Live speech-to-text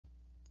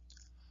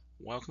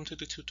Welcome to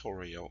the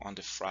tutorial on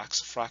the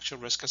FRAX Fracture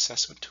Risk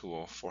Assessment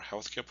Tool for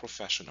healthcare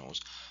professionals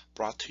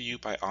brought to you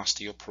by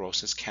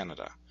Osteoporosis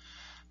Canada.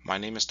 My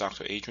name is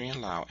Dr.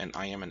 Adrian Lau and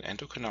I am an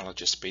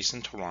endocrinologist based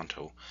in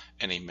Toronto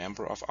and a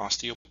member of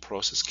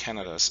Osteoporosis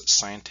Canada's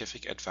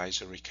Scientific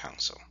Advisory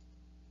Council.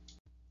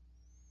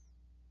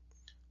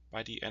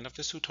 By the end of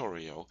this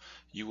tutorial,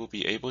 you will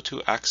be able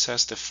to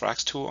access the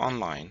FRAX tool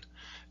online,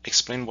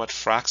 explain what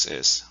FRAX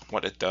is,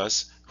 what it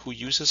does, who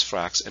uses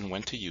FRAX and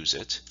when to use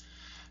it,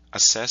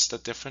 assess the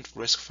different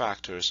risk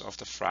factors of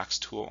the FRAX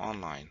tool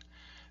online,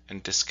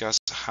 and discuss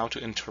how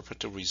to interpret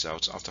the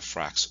results of the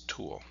FRAX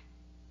tool.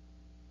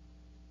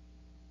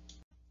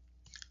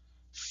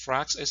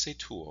 FRAX is a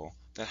tool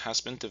that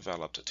has been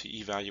developed to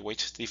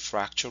evaluate the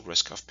fracture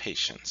risk of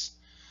patients.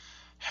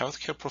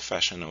 Healthcare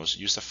professionals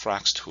use the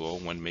FRAX tool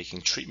when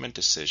making treatment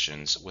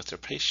decisions with their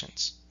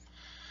patients.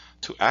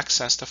 To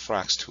access the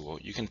FRAX tool,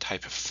 you can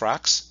type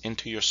FRAX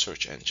into your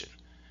search engine.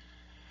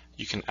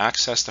 You can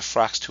access the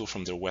FRAX tool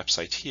from their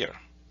website here,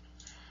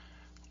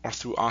 or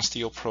through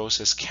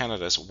Osteoporosis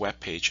Canada's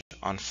webpage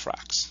on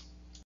FRAX.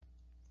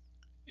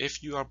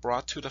 If you are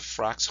brought to the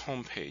FRAX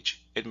homepage,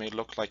 it may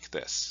look like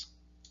this.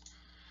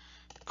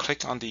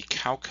 Click on the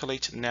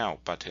Calculate Now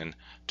button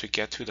to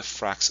get to the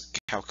FRAX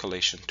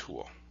calculation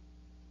tool.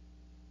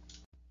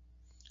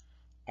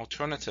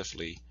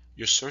 Alternatively,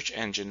 your search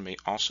engine may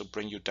also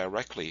bring you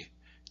directly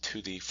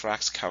to the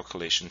FRAX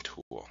calculation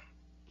tool.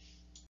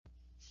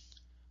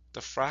 The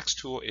FRAX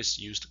tool is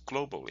used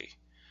globally.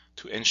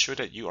 To ensure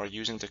that you are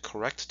using the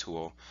correct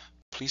tool,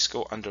 please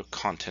go under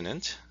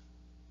Continent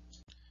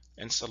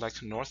and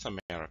select North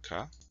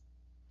America.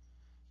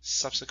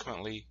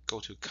 Subsequently, go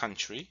to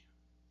Country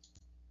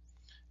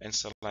and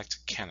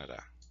select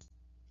Canada.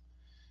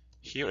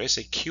 Here is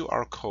a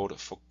QR code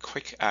for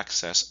quick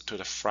access to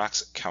the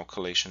FRAX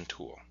calculation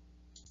tool.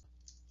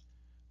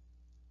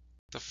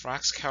 The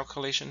FRAX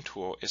calculation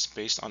tool is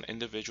based on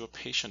individual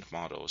patient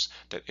models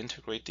that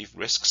integrate the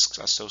risks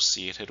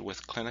associated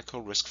with clinical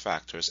risk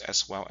factors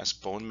as well as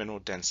bone mineral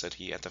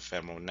density at the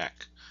femoral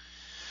neck.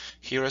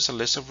 Here is a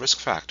list of risk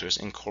factors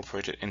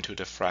incorporated into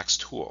the FRAX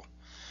tool.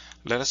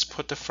 Let us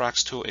put the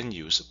FRAX tool in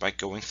use by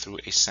going through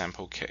a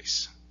sample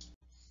case.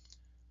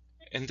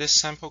 In this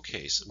sample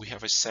case, we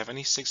have a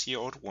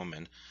 76-year-old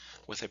woman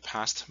with a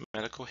past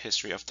medical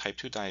history of type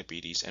 2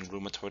 diabetes and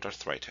rheumatoid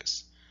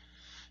arthritis.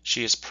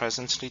 She is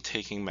presently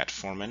taking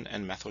metformin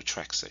and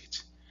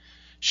methotrexate.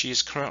 She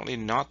is currently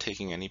not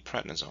taking any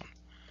prednisone.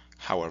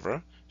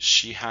 However,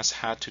 she has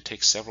had to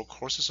take several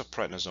courses of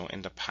prednisone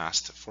in the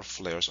past for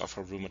flares of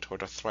her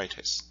rheumatoid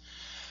arthritis.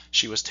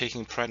 She was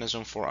taking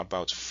prednisone for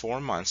about 4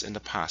 months in the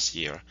past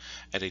year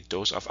at a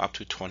dose of up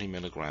to 20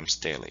 milligrams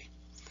daily.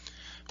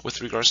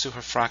 With regards to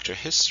her fracture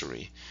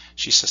history,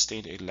 she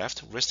sustained a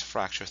left wrist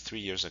fracture 3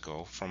 years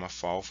ago from a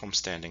fall from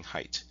standing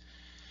height.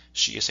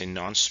 She is a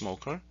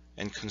non-smoker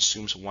and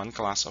consumes 1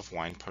 glass of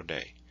wine per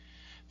day.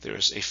 There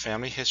is a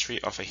family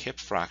history of a hip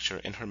fracture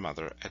in her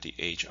mother at the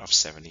age of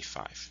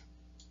 75.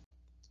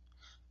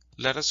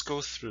 Let us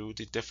go through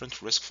the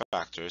different risk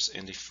factors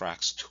in the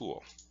FRAX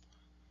tool.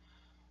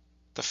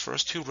 The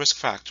first 2 risk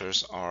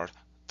factors are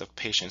the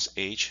patient's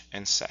age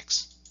and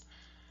sex.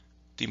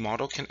 The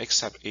model can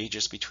accept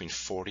ages between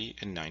 40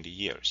 and 90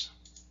 years.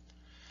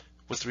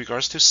 With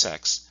regards to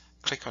sex,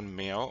 click on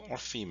male or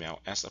female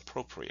as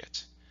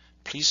appropriate.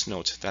 Please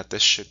note that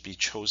this should be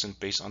chosen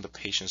based on the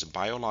patient's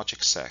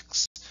biologic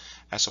sex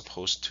as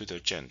opposed to their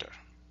gender.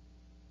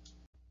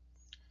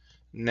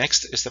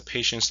 Next is the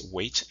patient's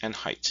weight and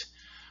height.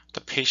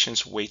 The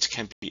patient's weight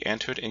can be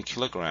entered in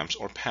kilograms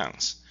or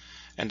pounds,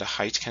 and the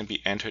height can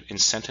be entered in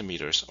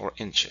centimeters or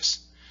inches.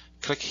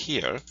 Click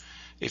here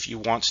if you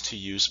want to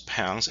use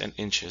pounds and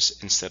inches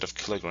instead of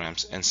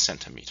kilograms and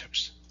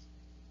centimeters.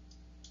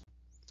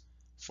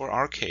 For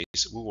our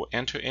case, we will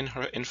enter in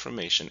her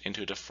information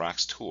into the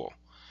FRAX tool.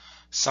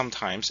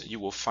 Sometimes you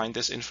will find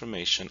this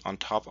information on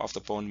top of the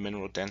bone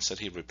mineral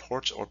density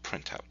report or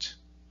printout.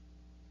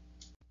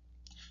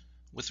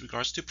 With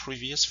regards to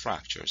previous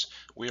fractures,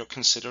 we are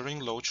considering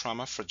low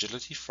trauma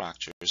fragility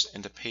fractures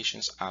in the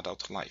patient's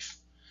adult life.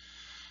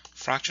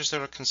 Fractures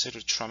that are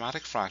considered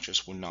traumatic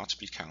fractures will not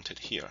be counted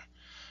here.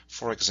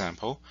 For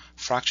example,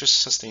 fractures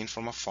sustained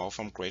from a fall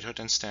from greater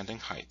than standing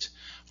height,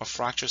 or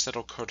fractures that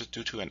occurred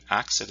due to an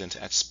accident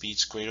at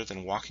speeds greater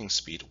than walking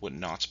speed would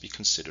not be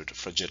considered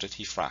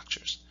fragility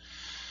fractures.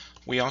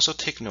 We also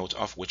take note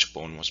of which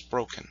bone was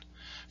broken.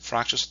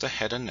 Fractures of the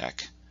head and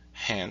neck,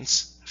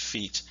 hands,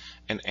 feet,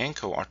 and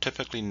ankle are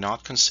typically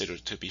not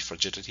considered to be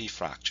fragility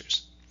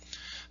fractures.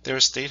 There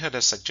is data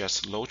that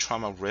suggests low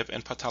trauma rib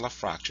and patella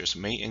fractures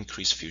may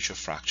increase future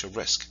fracture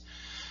risk.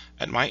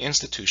 At my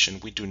institution,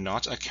 we do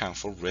not account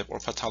for rib or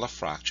patella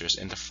fractures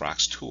in the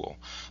FRAX tool,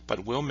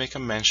 but will make a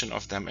mention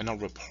of them in a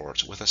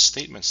report with a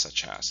statement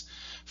such as,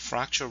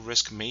 fracture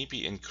risk may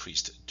be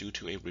increased due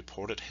to a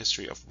reported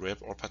history of rib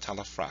or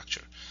patella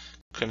fracture.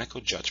 Clinical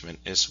judgment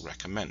is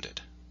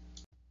recommended.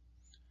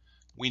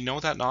 We know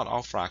that not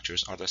all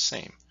fractures are the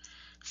same.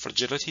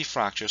 Fragility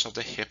fractures of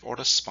the hip or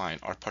the spine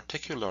are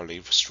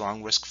particularly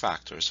strong risk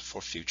factors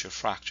for future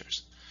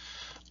fractures.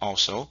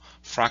 Also,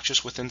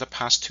 fractures within the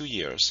past 2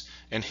 years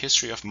and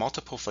history of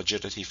multiple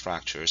fragility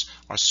fractures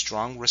are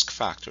strong risk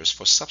factors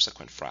for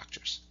subsequent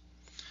fractures.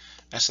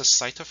 As the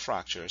site of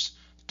fractures,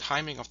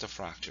 timing of the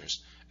fractures,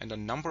 and the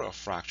number of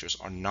fractures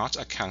are not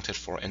accounted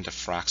for in the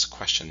FRAX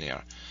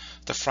questionnaire,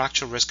 the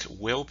fracture risk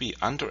will be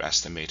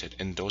underestimated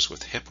in those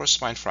with hip or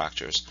spine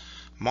fractures,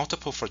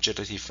 multiple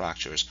fragility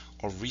fractures,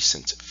 or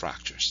recent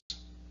fractures.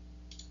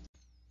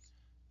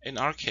 In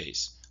our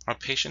case, our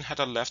patient had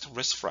a left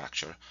wrist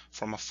fracture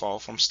from a fall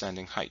from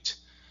standing height.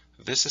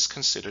 This is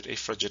considered a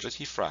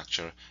fragility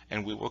fracture,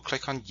 and we will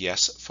click on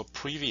Yes for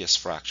previous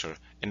fracture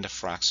in the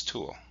FRAX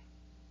tool.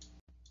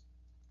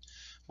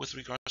 With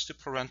regards to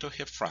parental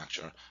hip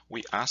fracture,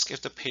 we ask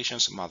if the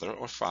patient's mother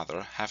or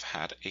father have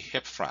had a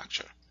hip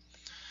fracture.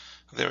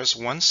 There is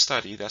one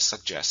study that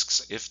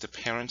suggests if the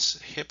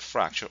parent's hip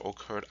fracture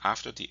occurred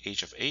after the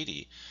age of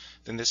 80,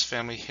 then this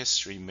family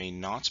history may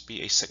not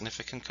be a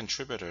significant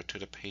contributor to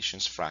the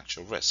patient's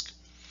fracture risk.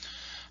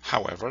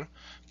 However,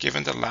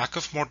 given the lack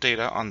of more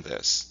data on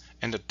this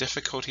and the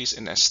difficulties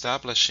in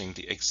establishing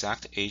the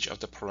exact age of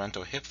the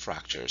parental hip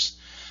fractures,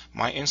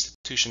 my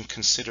institution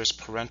considers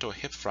parental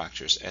hip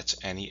fractures at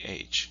any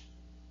age.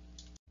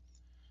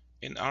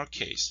 In our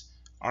case,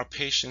 our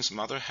patient's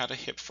mother had a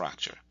hip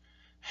fracture.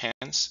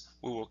 Hence,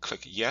 we will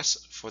click Yes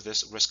for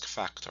this risk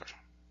factor.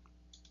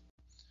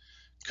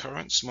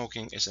 Current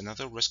smoking is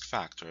another risk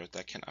factor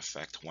that can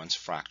affect one's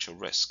fracture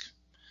risk.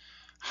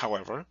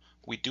 However,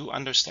 we do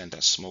understand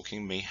that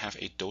smoking may have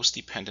a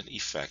dose-dependent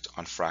effect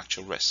on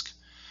fracture risk.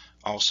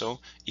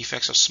 Also,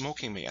 effects of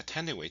smoking may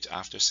attenuate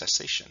after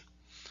cessation.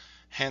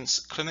 Hence,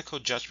 clinical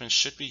judgment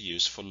should be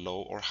used for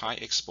low or high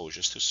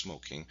exposures to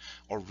smoking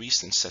or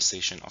recent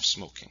cessation of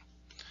smoking.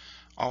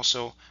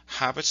 Also,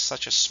 habits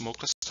such as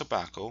smokeless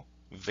tobacco,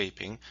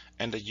 vaping,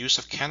 and the use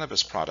of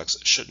cannabis products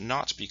should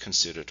not be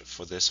considered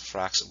for this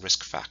FRAX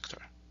risk factor.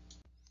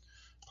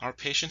 Our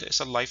patient is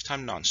a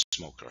lifetime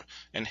non-smoker,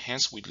 and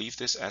hence we leave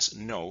this as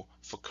No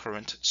for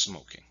current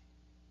smoking.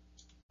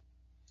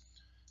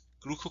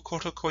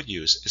 Glucocorticoid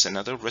use is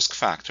another risk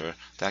factor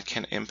that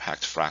can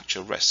impact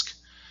fracture risk.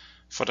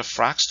 For the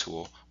FRAX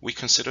tool, we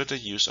consider the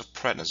use of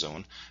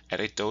prednisone at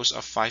a dose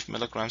of 5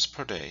 mg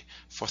per day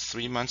for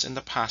 3 months in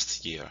the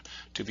past year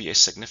to be a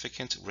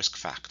significant risk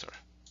factor.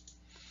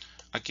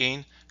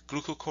 Again,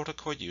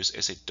 glucocorticoid use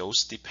is a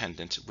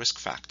dose-dependent risk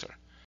factor.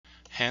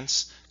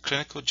 Hence,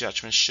 clinical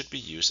judgment should be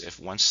used if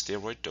one's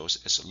steroid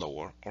dose is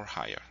lower or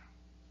higher.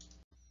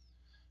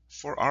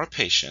 For our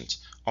patient,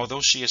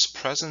 although she is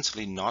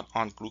presently not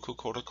on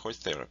glucocorticoid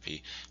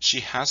therapy,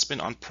 she has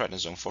been on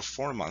prednisone for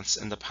 4 months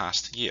in the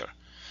past year.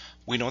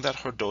 We know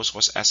that her dose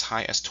was as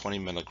high as 20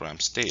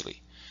 mg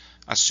daily.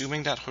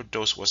 Assuming that her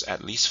dose was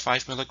at least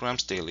 5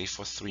 mg daily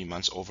for 3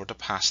 months over the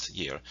past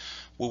year,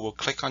 we will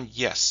click on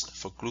Yes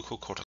for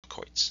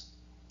glucocorticoids.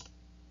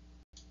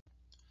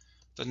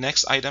 The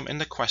next item in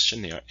the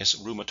questionnaire is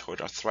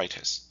rheumatoid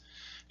arthritis.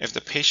 If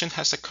the patient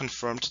has a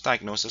confirmed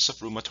diagnosis of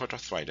rheumatoid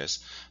arthritis,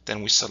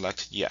 then we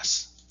select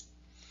Yes.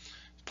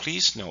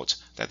 Please note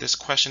that this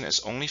question is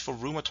only for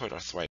rheumatoid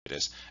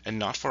arthritis and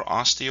not for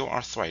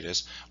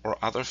osteoarthritis or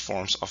other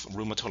forms of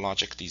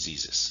rheumatologic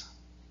diseases.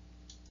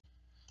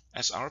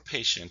 As our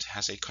patient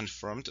has a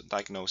confirmed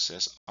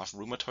diagnosis of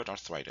rheumatoid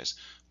arthritis,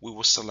 we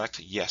will select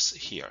Yes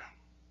here.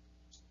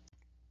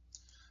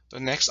 The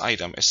next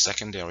item is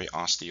secondary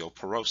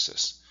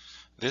osteoporosis.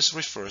 This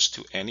refers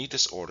to any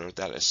disorder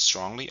that is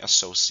strongly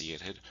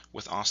associated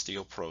with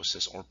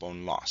osteoporosis or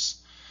bone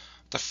loss.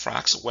 The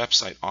FRAX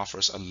website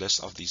offers a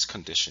list of these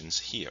conditions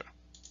here.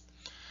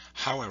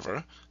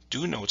 However,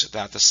 do note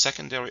that the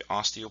secondary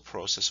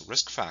osteoporosis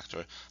risk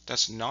factor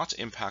does not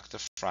impact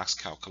the FRAX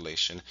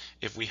calculation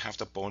if we have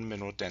the bone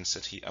mineral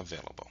density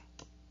available.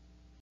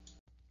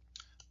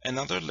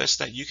 Another list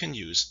that you can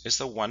use is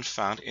the one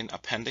found in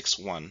Appendix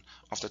 1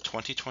 of the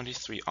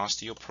 2023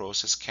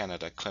 Osteoporosis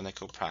Canada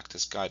Clinical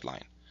Practice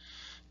Guideline.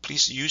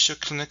 Please use your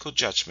clinical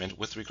judgment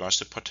with regards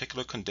to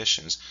particular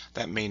conditions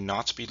that may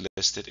not be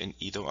listed in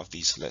either of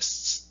these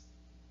lists.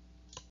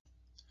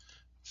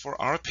 For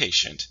our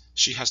patient,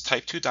 she has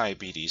type 2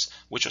 diabetes,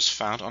 which was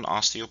found on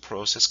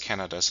Osteoporosis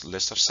Canada's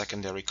list of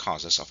secondary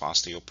causes of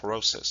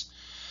osteoporosis.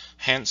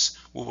 Hence,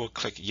 we will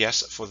click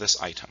Yes for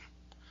this item.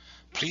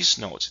 Please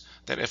note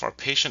that if our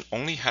patient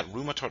only had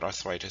rheumatoid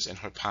arthritis in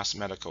her past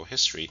medical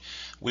history,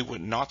 we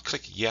would not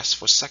click Yes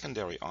for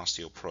secondary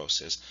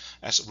osteoporosis,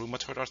 as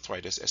rheumatoid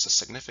arthritis is a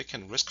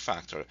significant risk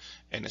factor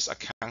and is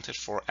accounted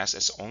for as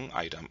its own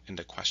item in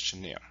the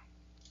questionnaire.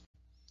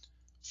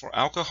 For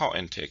alcohol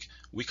intake,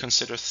 we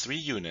consider 3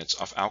 units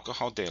of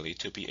alcohol daily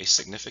to be a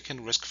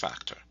significant risk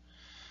factor.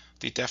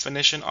 The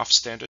definition of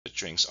standard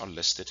drinks are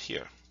listed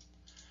here.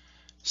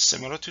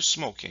 Similar to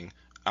smoking,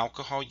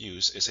 alcohol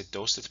use is a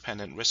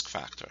dose-dependent risk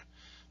factor.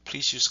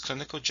 Please use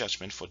clinical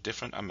judgment for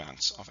different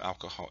amounts of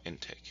alcohol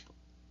intake.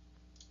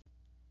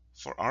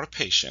 For our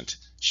patient,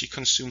 she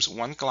consumes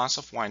 1 glass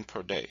of wine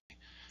per day.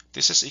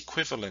 This is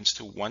equivalent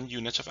to 1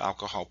 unit of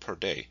alcohol per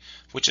day,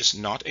 which is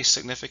not a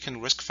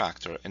significant risk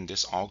factor in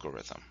this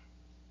algorithm.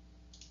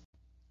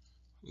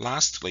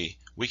 Lastly,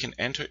 we can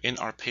enter in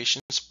our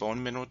patient's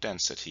bone mineral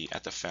density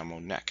at the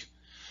femoral neck.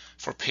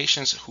 For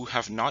patients who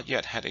have not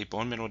yet had a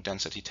bone mineral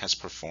density test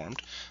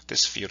performed,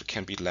 this field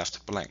can be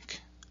left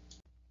blank.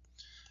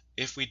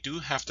 If we do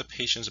have the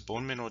patient's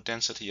bone mineral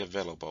density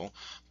available,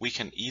 we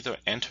can either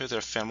enter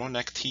their femoral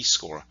neck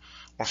T-score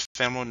or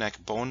femoral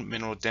neck bone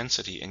mineral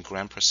density in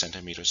gram per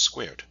centimeter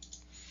squared.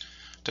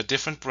 The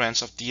different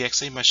brands of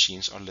DXA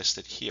machines are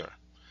listed here.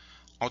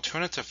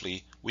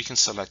 Alternatively, we can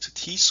select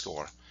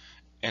T-score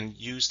and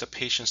use the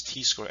patient's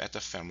T-score at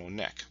the femoral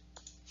neck.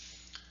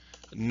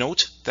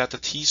 Note that the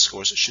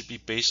T-scores should be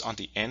based on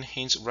the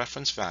NHANES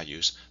reference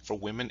values for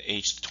women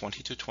aged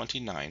 20 to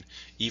 29,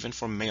 even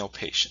for male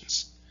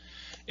patients.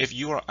 If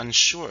you are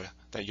unsure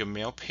that your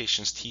male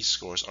patient's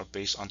T-scores are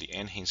based on the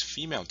NHANES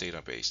female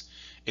database,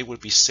 it would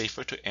be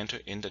safer to enter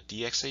in the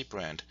DXA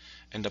brand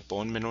and the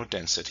bone mineral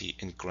density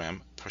in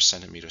gram per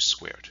centimeter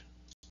squared.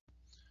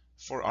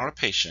 For our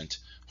patient,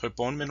 her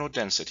bone mineral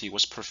density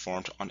was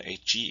performed on a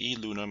GE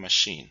Lunar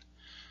machine.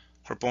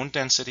 Her bone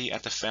density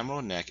at the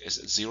femoral neck is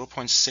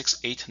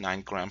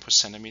 0.689 gram per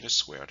centimeter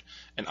squared,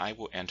 and I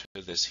will enter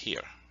this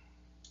here.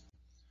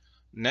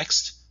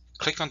 Next,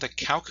 click on the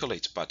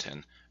Calculate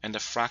button and the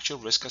fracture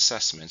risk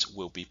assessment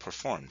will be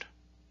performed.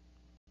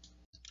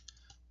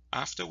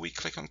 After we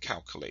click on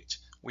Calculate,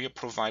 we are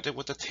provided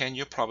with the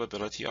 10-year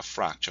probability of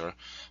fracture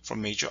for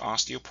major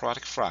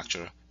osteoporotic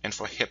fracture and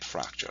for hip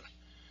fracture.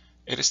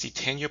 It is the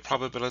 10-year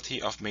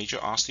probability of major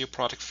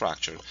osteoporotic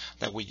fracture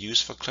that we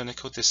use for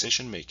clinical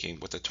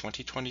decision-making with the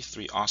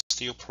 2023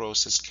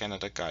 Osteoporosis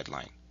Canada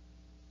guideline.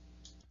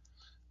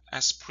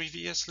 As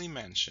previously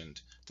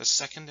mentioned, the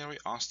secondary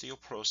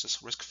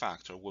osteoporosis risk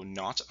factor will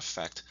not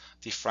affect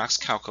the FRAX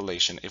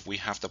calculation if we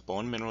have the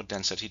bone mineral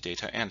density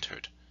data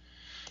entered.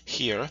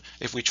 Here,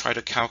 if we try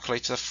to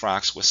calculate the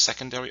FRAX with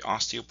secondary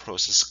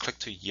osteoporosis, click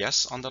to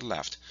Yes on the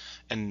left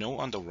and No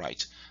on the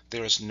right,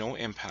 there is no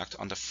impact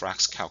on the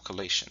FRAX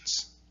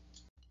calculations.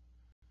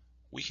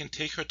 We can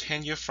take her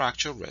 10-year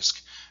fracture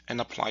risk and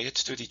apply it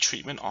to the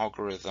treatment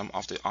algorithm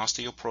of the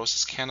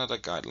Osteoporosis Canada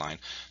guideline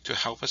to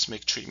help us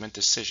make treatment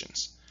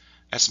decisions.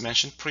 As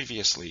mentioned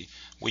previously,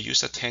 we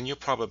use a 10-year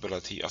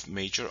probability of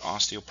major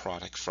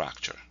osteoporotic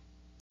fracture.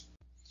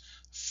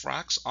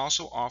 FRAX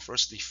also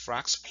offers the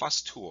FRAX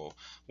Plus tool,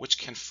 which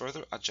can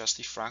further adjust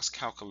the FRAX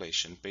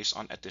calculation based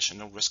on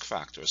additional risk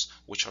factors,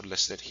 which are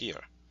listed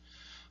here.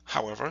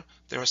 However,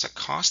 there is a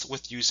cost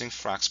with using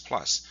FRAX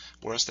Plus,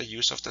 whereas the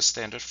use of the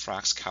standard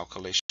FRAX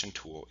calculation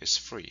tool is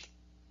free.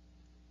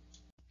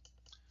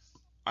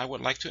 I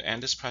would like to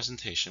end this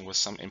presentation with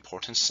some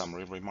important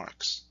summary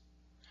remarks.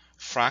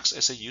 FRAX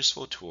is a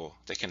useful tool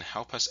that can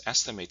help us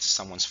estimate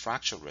someone's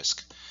fracture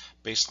risk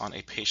based on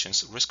a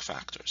patient's risk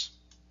factors.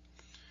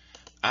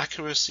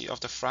 Accuracy of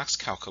the FRAX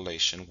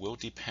calculation will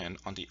depend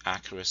on the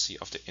accuracy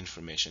of the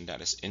information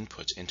that is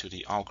input into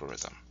the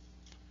algorithm.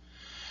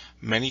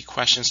 Many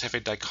questions have a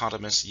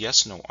dichotomous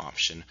yes-no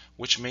option,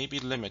 which may be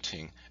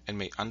limiting and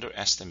may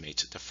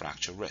underestimate the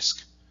fracture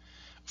risk.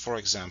 For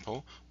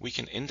example, we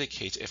can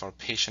indicate if our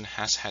patient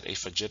has had a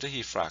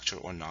frigidity fracture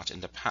or not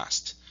in the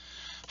past.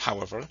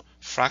 However,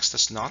 FRAX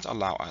does not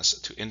allow us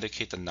to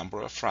indicate the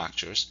number of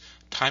fractures,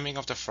 timing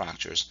of the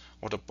fractures,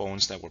 or the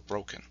bones that were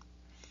broken.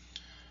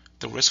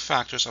 The risk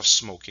factors of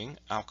smoking,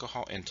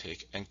 alcohol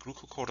intake, and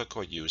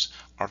glucocorticoid use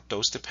are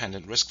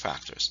dose-dependent risk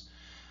factors.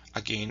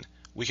 Again,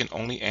 we can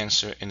only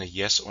answer in a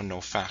yes or no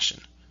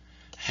fashion.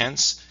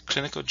 Hence,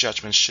 clinical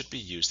judgment should be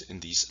used in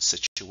these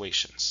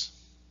situations.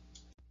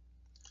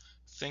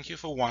 Thank you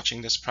for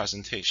watching this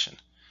presentation.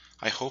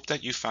 I hope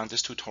that you found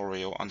this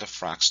tutorial on the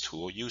FRAX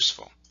tool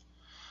useful.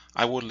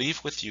 I will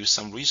leave with you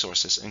some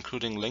resources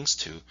including links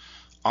to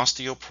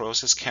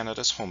Osteoporosis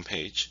Canada's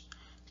homepage,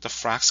 the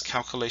FRAX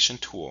calculation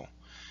tool,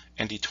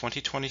 and the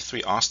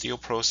 2023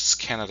 Osteoporosis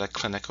Canada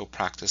Clinical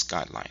Practice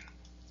Guideline.